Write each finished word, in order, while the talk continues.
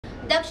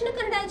ದಕ್ಷಿಣ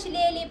ಕನ್ನಡ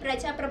ಜಿಲ್ಲೆಯಲ್ಲಿ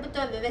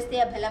ಪ್ರಜಾಪ್ರಭುತ್ವ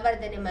ವ್ಯವಸ್ಥೆಯ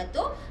ಬಲವರ್ಧನೆ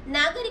ಮತ್ತು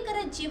ನಾಗರಿಕರ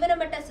ಜೀವನ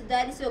ಮಟ್ಟ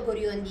ಸುಧಾರಿಸುವ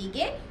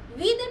ಗುರಿಯೊಂದಿಗೆ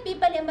ವಿ ದ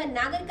ಪೀಪಲ್ ಎಂಬ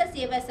ನಾಗರಿಕ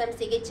ಸೇವಾ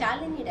ಸಂಸ್ಥೆಗೆ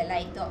ಚಾಲನೆ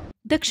ನೀಡಲಾಯಿತು.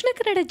 ದಕ್ಷಿಣ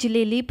ಕನ್ನಡ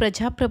ಜಿಲ್ಲೆಯಲ್ಲಿ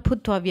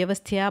ಪ್ರಜಾಪ್ರಭುತ್ವ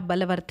ವ್ಯವಸ್ಥೆಯ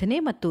ಬಲವರ್ಧನೆ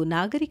ಮತ್ತು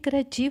ನಾಗರಿಕರ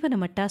ಜೀವನ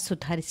ಮಟ್ಟ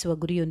ಸುಧಾರಿಸುವ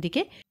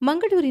ಗುರಿಯೊಂದಿಗೆ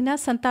ಮಂಗಳೂರಿನ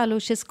ಸಂತ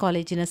ಅಲೋಷಿಯಸ್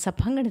ಕಾಲೇಜಿನ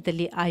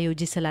ಸಭಾಂಗಣದಲ್ಲಿ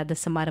ಆಯೋಜಿಸಲಾದ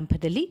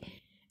ಸಮಾರಂಭದಲ್ಲಿ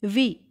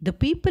ವಿ ದ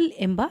ಪೀಪಲ್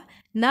ಎಂಬ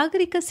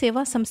ನಾಗರಿಕ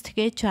ಸೇವಾ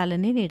ಸಂಸ್ಥೆಗೆ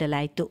ಚಾಲನೆ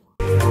ನೀಡಲಾಯಿತು.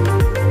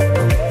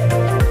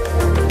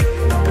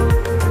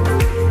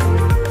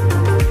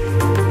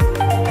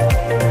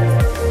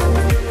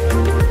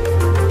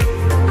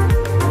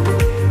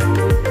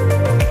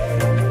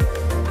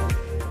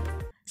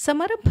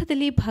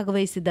 ಸಮಾರಂಭದಲ್ಲಿ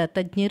ಭಾಗವಹಿಸಿದ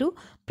ತಜ್ಞರು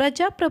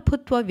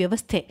ಪ್ರಜಾಪ್ರಭುತ್ವ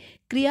ವ್ಯವಸ್ಥೆ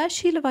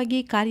ಕ್ರಿಯಾಶೀಲವಾಗಿ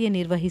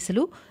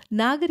ಕಾರ್ಯನಿರ್ವಹಿಸಲು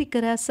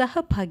ನಾಗರಿಕರ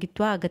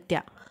ಸಹಭಾಗಿತ್ವ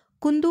ಅಗತ್ಯ.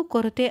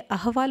 ಕುಂದುಕೊರತೆ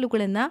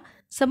ಅಹವಾಲುಗಳನ್ನು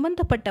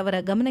ಸಂಬಂಧಪಟ್ಟವರ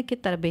ಗಮನಕ್ಕೆ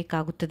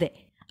ತರಬೇಕಾಗುತ್ತದೆ.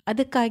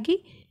 ಅದಕ್ಕಾಗಿ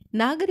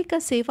ನಾಗರಿಕ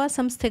ಸೇವಾ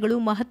ಸಂಸ್ಥೆಗಳು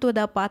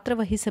ಮಹತ್ವದ ಪಾತ್ರ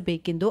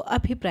ವಹಿಸಬೇಕೆಂದು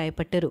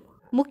ಅಭಿಪ್ರಾಯಪಟ್ಟರು.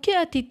 ಮುಖ್ಯ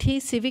ಅತಿಥಿ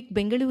ಸಿವಿಕ್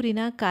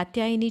ಬೆಂಗಳೂರಿನ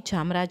ಕಾತ್ಯಾಯಿನಿ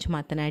ಚಾಮರಾಜ್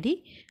ಮಾತನಾಡಿ,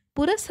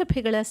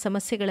 ಪುರಸಭೆಗಳ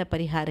ಸಮಸ್ಯೆಗಳ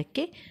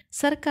ಪರಿಹಾರಕ್ಕೆ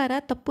ಸರ್ಕಾರ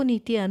ತಪ್ಪು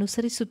ನೀತಿ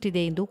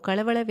ಅನುಸರಿಸುತ್ತಿದೆ ಎಂದು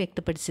ಕಳವಳ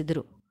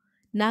ವ್ಯಕ್ತಪಡಿಸಿದರು.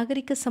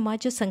 ನಾಗರಿಕ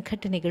ಸಮಾಜ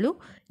ಸಂಘಟನೆಗಳು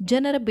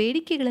ಜನರ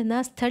ಬೇಡಿಕೆಗಳನ್ನು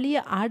ಸ್ಥಳೀಯ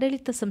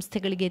ಆಡಳಿತ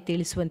ಸಂಸ್ಥೆಗಳಿಗೆ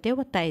ತಿಳಿಸುವಂತೆ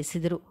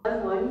ಒತ್ತಾಯಿಸಿದರು.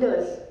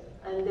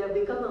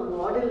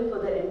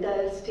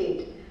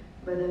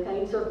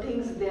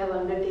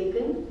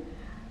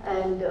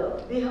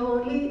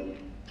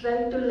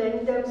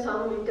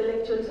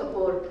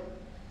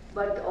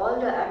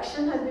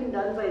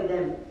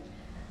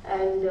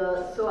 And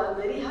so I'm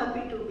very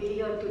happy to be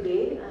here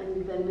today, and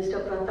when Mr.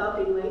 Pratap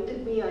invited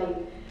me, I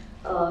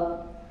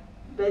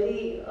very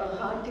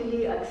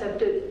heartily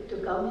accepted to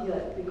come here,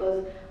 because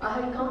I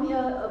had come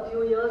here a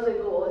few years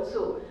ago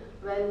also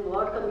when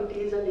ward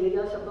committees and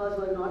area sabhas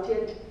were not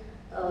yet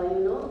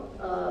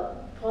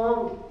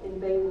formed in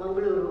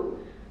Mangaluru,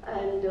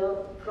 and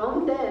from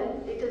then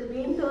it has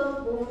been the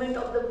movement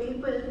of the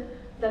people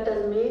that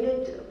has made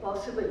it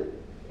possible.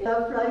 You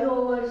have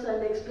flyovers and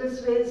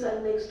expressways, and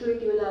next to it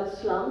you will have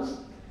slums.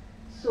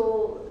 So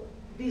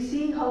we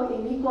see how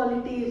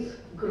inequality is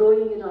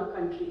growing in our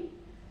country,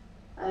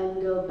 and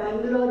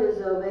Bangalore is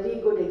a very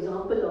good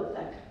example of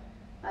that.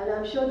 And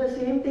I'm sure the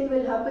same thing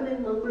will happen in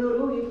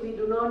Mangaluru if we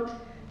do not,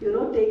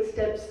 take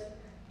steps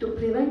to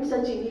prevent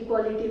such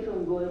inequality from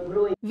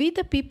growing. We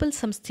the people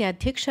ಸಂಸ್ಥೆಯ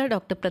ಅಧ್ಯಕ್ಷ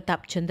doctor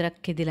Pratap Chandra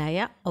Kedilaya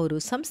ಅವರು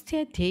ಸಂಸ್ಥೆಯ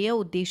ಧ್ಯೇಯ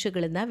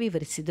ಉದ್ದೇಶಗಳನ್ನು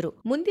ವಿವರಿಸಿದರು.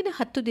 ಮುಂದಿನ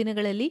 10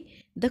 ದಿನಗಳಲ್ಲಿ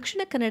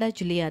ದಕ್ಷಿಣ ಕನ್ನಡ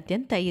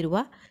ಜಿಲ್ಲೆಯಾದ್ಯಂತ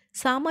ಇರುವ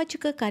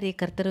ಸಾಮಾಜಿಕ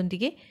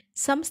ಕಾರ್ಯಕರ್ತರೊಂದಿಗೆ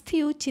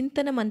ಸಂಸ್ಥೆಯು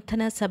ಚಿಂತನ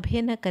ಮಂಥನ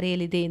ಸಭೆಯನ್ನು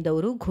ಕರೆಯಲಿದೆ ಎಂದು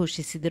ಅವರು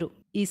ಘೋಷಿಸಿದರು.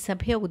 ಈ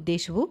ಸಭೆಯ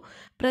ಉದ್ದೇಶವು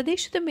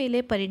ಪ್ರದೇಶದ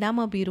ಮೇಲೆ ಪರಿಣಾಮ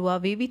ಬೀರುವ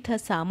ವಿವಿಧ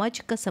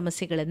ಸಾಮಾಜಿಕ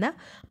ಸಮಸ್ಯೆಗಳನ್ನು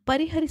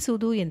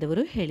ಪರಿಹರಿಸುವುದು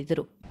ಎಂದವರು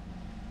ಹೇಳಿದರು.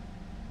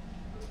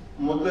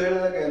 ಮೊದಲು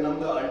ಹೇಳಿದಾಗೆ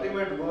ನಮ್ದು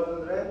ಅಲ್ಟಿಮೇಟ್ ಗೋಲ್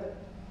ಅಂದ್ರೆ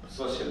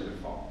ಸೋಷಿಯಲ್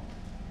ರಿಫಾರ್ಮ್.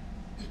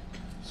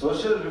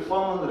 ಸೋಷಿಯಲ್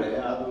ರಿಫಾರ್ಮ್ ಅಂದ್ರೆ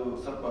ಅದು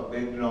ಸ್ವಲ್ಪ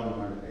ಬ್ರೇಕ್ ಡೌನ್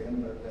ಮಾಡಿದ್ರೆ ಏನ್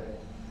ಬರುತ್ತೆ,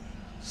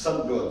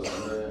 ಸಬ್ ಗೋಲ್ಸ್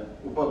ಅಂದ್ರೆ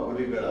ಉಪ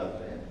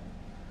ಗುರಿಗಳಾದ್ರೆ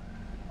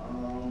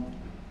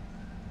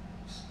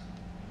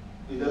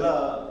ಇದೆಲ್ಲ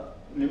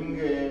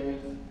ನಿಮ್ಗೆ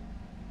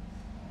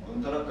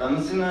ಒಂಥರ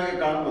ಕನಸಿನಾಗೆ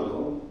ಕಾಣ್ಬೋದು,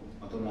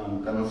 ಮತ್ತು ನಾನು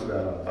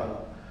ಕನಸುಗಾರ ಅಂತ.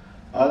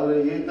 ಆದ್ರೆ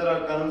ಈ ತರ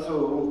ಕನಸು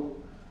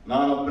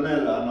ನಾನೊಬ್ಬನೇ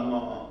ಅಲ್ಲ, ನಮ್ಮ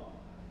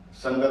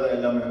ಸಂಘದ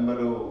ಎಲ್ಲ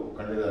ಮೆಂಬರು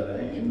ಕಂಡಿದ್ದಾರೆ.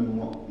 ಇನ್ನು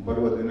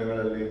ಬರುವ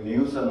ದಿನಗಳಲ್ಲಿ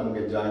ನೀವು ಸಹ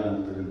ನಮಗೆ ಜಾಯಿನ್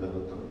ಆಗ್ತೀರಿ ಅಂತ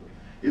ಗೊತ್ತು.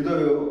 ಇದು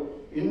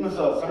ಇನ್ನು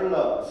ಸಹ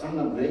ಸಣ್ಣ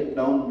ಬ್ರೇಕ್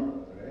ಡೌನ್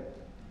ಮಾಡಿದ್ರೆ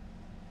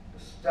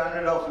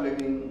standard of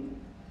living,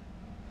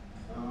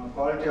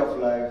 quality of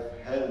life,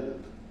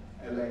 health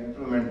ಎಲ್ಲ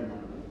ಇಂಪ್ರೂವ್ಮೆಂಟ್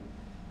ಮಾಡೋದು,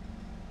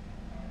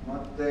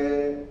 ಮತ್ತೆ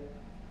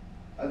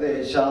ಅದೇ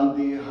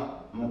ಶಾಂತಿ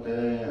ಮತ್ತೆ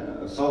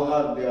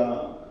ಸೌಹಾರ್ದ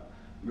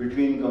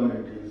ಬಿಟ್ವೀನ್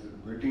ಕಮ್ಯುನಿಟೀಸ್,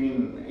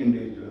 ಬಿಟ್ವೀನ್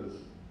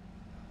ಇಂಡಿವಿಜುವಲ್ಸ್,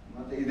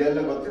 ಮತ್ತೆ ಇದೆಲ್ಲ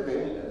ಗೊತ್ತಿದೆ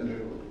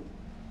ಎಲ್ರಿಗೂ.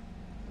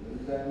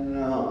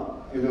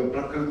 ಇದು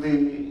ಪ್ರಕೃತಿ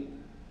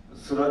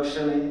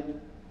ಸುರಕ್ಷಣೆ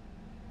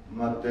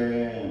ಮತ್ತೆ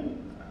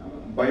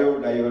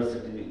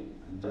ಬಯೋಡೈವರ್ಸಿಟಿ,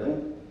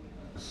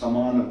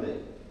 ಸಮಾನತೆ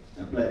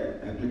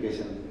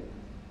ಅಪ್ಲಿಕೇಶನ್ ಇದೆ,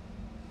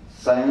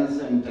 ಸೈನ್ಸ್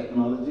ಅಂಡ್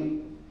ಟೆಕ್ನಾಲಜಿ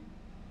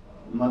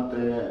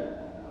ಮತ್ತೆ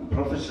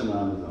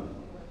ಪ್ರೊಫೆಷನಲಿಸಮ್,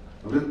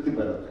 ವೃತ್ತಿ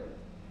ಬರುತ್ತೆ.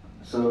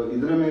 ಸೊ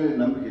ಇದರ ಮೇಲೆ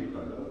ನಂಬಿಕೆ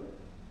ಇಟ್ಕೊಂಡು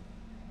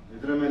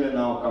ಇದರ ಮೇಲೆ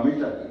ನಾವು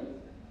ಕಮಿಟ್ ಆಗಿ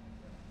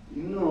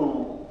ಇನ್ನೂ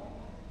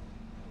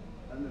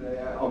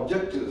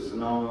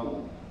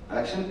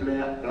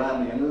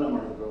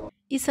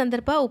ಈ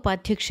ಸಂದರ್ಭ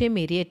ಉಪಾಧ್ಯಕ್ಷೆ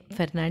ಮೇರಿಯಟ್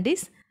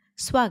ಫೆರ್ನಾಂಡಿಸ್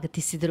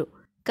ಸ್ವಾಗತಿಸಿದರು.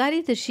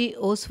 ಕಾರ್ಯದರ್ಶಿ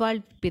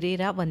ಓಸ್ವಾಲ್ಡ್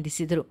ಪಿರೇರಾ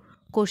ವಂದಿಸಿದರು.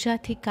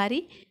 ಕೋಶಾಧಿಕಾರಿ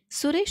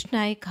ಸುರೇಶ್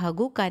ನಾಯಕ್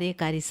ಹಾಗೂ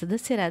ಕಾರ್ಯಕಾರಿ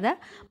ಸದಸ್ಯರಾದ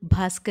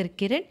ಭಾಸ್ಕರ್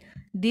ಕಿರಣ್,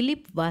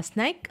 ದಿಲೀಪ್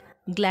ವಾಸ್ನಾಯ್ಕ್,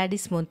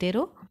 ಗ್ಲಾಡಿಸ್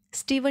ಮೊಂತೆರೋ,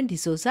 ಸ್ಟೀವನ್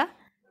ಡಿಸೋಜಾ,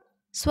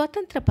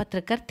 ಸ್ವತಂತ್ರ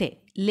ಪತ್ರಕರ್ತೆ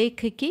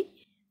ಲೇಖಕಿ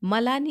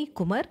ಮಲಾನಿ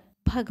ಕುಮಾರ್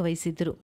ಭಾಗವಹಿಸಿದ್ದರು.